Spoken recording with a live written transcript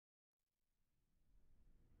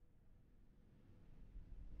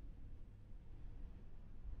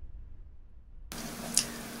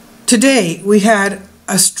Today we had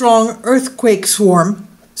a strong earthquake swarm.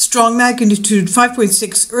 Strong magnitude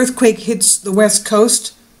 5.6 earthquake hits the west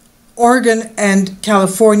coast, Oregon and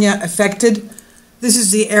California affected. This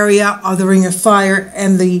is the area of the Ring of Fire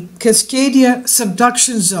and the Cascadia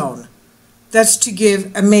subduction zone. That's to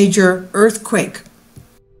give a major earthquake.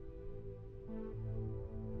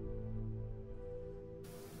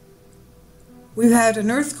 We've had an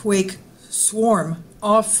earthquake swarm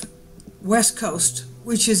off west coast,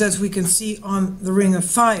 which is, as we can see, on the Ring of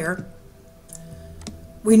Fire.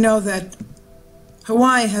 We know that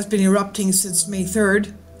Hawaii has been erupting since May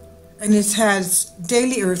 3rd, and it has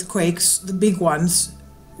daily earthquakes, the big ones,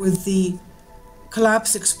 with the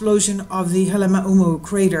collapse explosion of the Halemaumau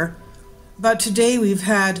crater. But today we've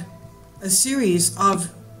had a series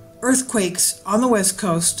of earthquakes on the west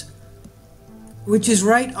coast, which is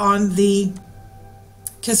right on the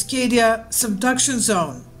Cascadia subduction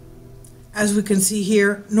zone. As we can see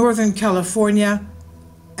here, Northern California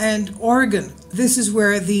and Oregon. This is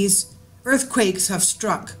where these earthquakes have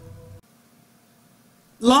struck.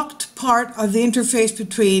 Locked part of the interface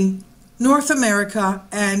between North America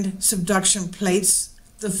and subduction plates,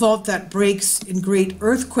 the fault that breaks in great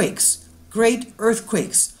earthquakes.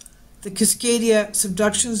 The Cascadia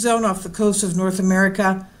subduction zone off the coast of North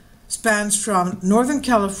America spans from Northern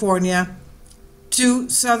California to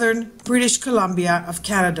southern British Columbia of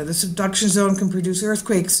Canada. The subduction zone can produce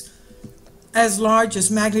earthquakes as large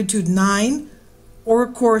as magnitude 9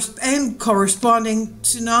 and corresponding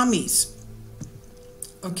tsunamis.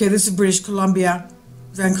 Okay, this is British Columbia,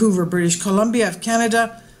 Vancouver, British Columbia of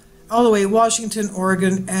Canada, all the way Washington,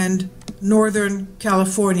 Oregon, and Northern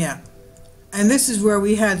California. And this is where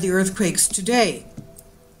we had the earthquakes today.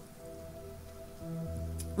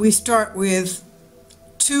 We start with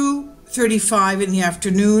 2:35 in the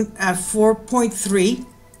afternoon at 4.3.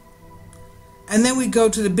 And then we go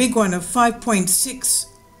to the big one of 5.6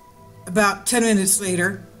 about 10 minutes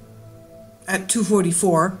later at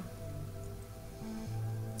 2:44.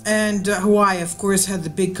 And Hawaii, of course, had the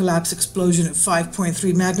big collapse explosion at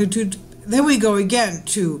 5.3 magnitude. Then we go again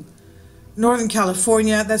to Northern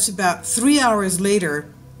California. That's about 3 hours later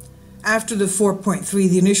after the 4.3,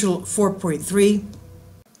 the initial 4.3,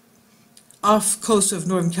 off coast of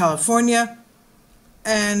Northern California.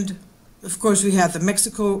 And of course we have the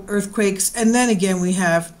Mexico earthquakes, and then again we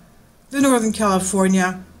have the Northern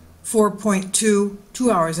California 4.2,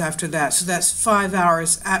 2 hours after that. So that's 4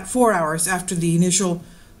 hours after the initial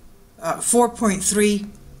 4.3,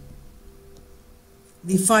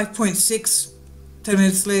 the 5.6, 10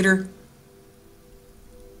 minutes later,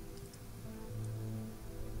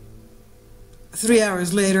 3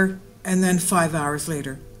 hours later, and then 5 hours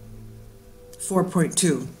later,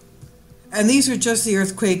 4.2. And these are just the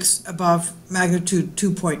earthquakes above magnitude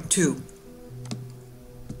 2.2.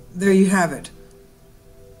 There you have it.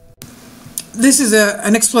 This is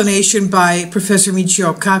an explanation by Professor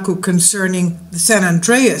Michio Kaku concerning the San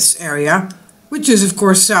Andreas area, which is of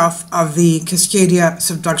course south of the Cascadia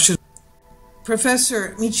subduction.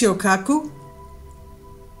 Professor Michio Kaku,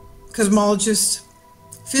 cosmologist,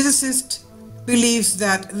 physicist, believes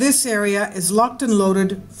that this area is locked and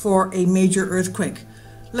loaded for a major earthquake.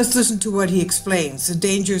 Let's listen to what he explains. The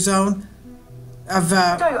danger zone of...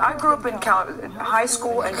 I grew up in high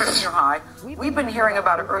school and junior high. We've been hearing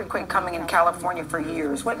about an earthquake coming in California for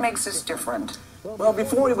years. What makes this different? Well,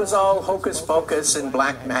 before it was all hocus pocus and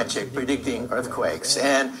black magic predicting earthquakes.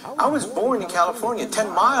 And I was born in California, 10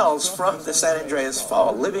 miles from the San Andreas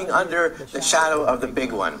Fault, living under the shadow of the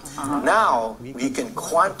big one. Now we can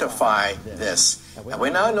quantify this. And we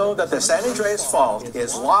now know that the San Andreas Fault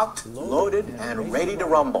is locked, loaded, and ready to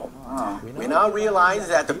rumble. We now realize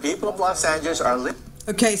that the people of Los Angeles are living...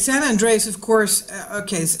 Okay, San Andreas, of course,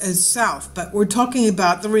 is south, but we're talking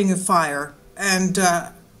about the Ring of Fire, and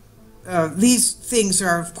these things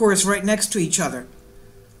are, of course, right next to each other.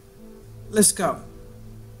 Let's go.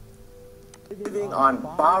 Living on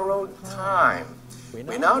borrowed time.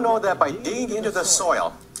 We now know that by digging into the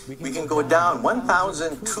soil, we can go down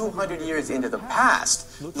 1,200 years into the past,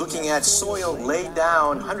 looking at soil laid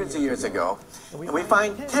down hundreds of years ago, and we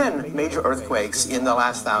find 10 major earthquakes in the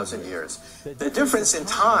last 1,000 years. The difference in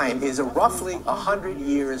time is roughly 100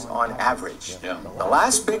 years on average. The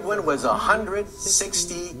last big one was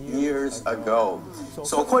 160 years ago.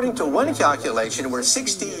 So according to one calculation, we're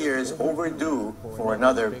 60 years overdue for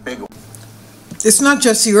another big one. It's not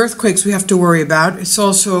just the earthquakes we have to worry about, it's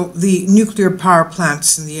also the nuclear power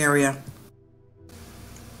plants in the area.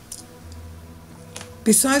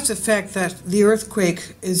 Besides the fact that the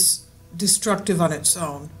earthquake is destructive on its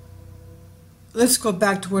own, let's go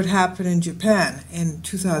back to what happened in Japan in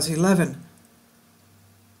 2011.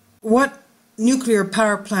 What nuclear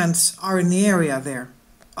power plants are in the area there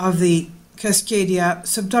of the Cascadia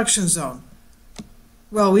subduction zone?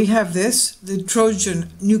 Well, we have this, the Trojan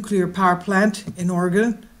nuclear power plant in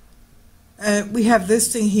Oregon. We have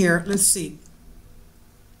this thing here, let's see.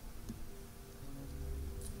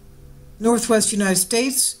 Northwest United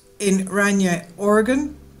States in Rania,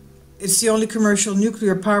 Oregon. It's the only commercial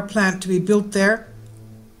nuclear power plant to be built there.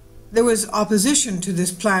 There was opposition to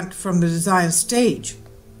this plant from the design stage,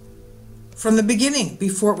 from the beginning,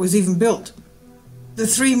 before it was even built. The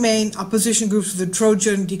three main opposition groups were the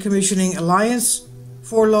Trojan Decommissioning Alliance,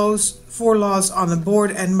 Four Laws on the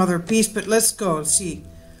Board, and Mother Peace. But let's go see.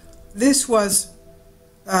 This was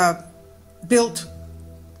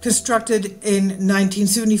constructed in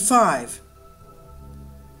 1975.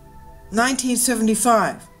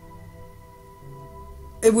 1975.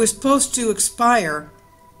 It was supposed to expire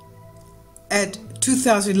at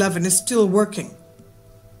 2011. It's still working.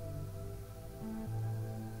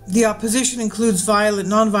 The opposition includes violent,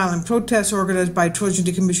 non-violent protests organized by Trojan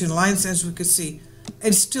Decommissioning Alliance, as we could see.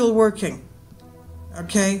 It's still working.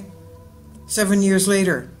 Okay? 7 years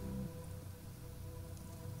later.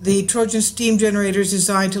 The Trojan steam generator is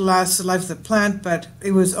designed to last the life of the plant, but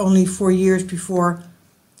it was only 4 years before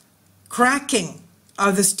cracking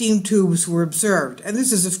of the steam tubes were observed. And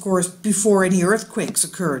this is, of course, before any earthquakes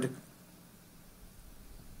occurred.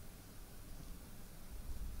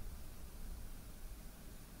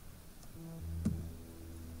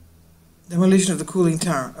 Demolition of the cooling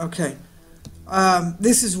tower. Okay.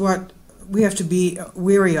 This is what we have to be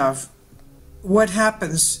wary of. What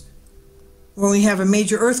happens when we have a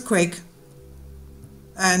major earthquake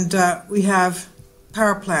and we have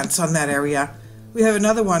power plants on that area? We have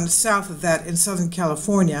another one south of that in Southern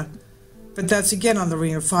California, but that's again on the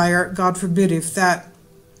Ring of Fire. God forbid if that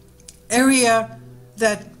area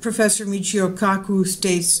that Professor Michio Kaku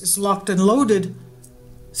states is locked and loaded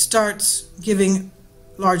starts giving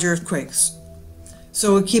large earthquakes.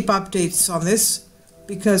 So we'll keep updates on this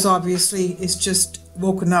because obviously it's just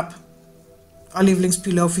woken up. I'll leave links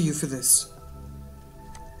below for you for this.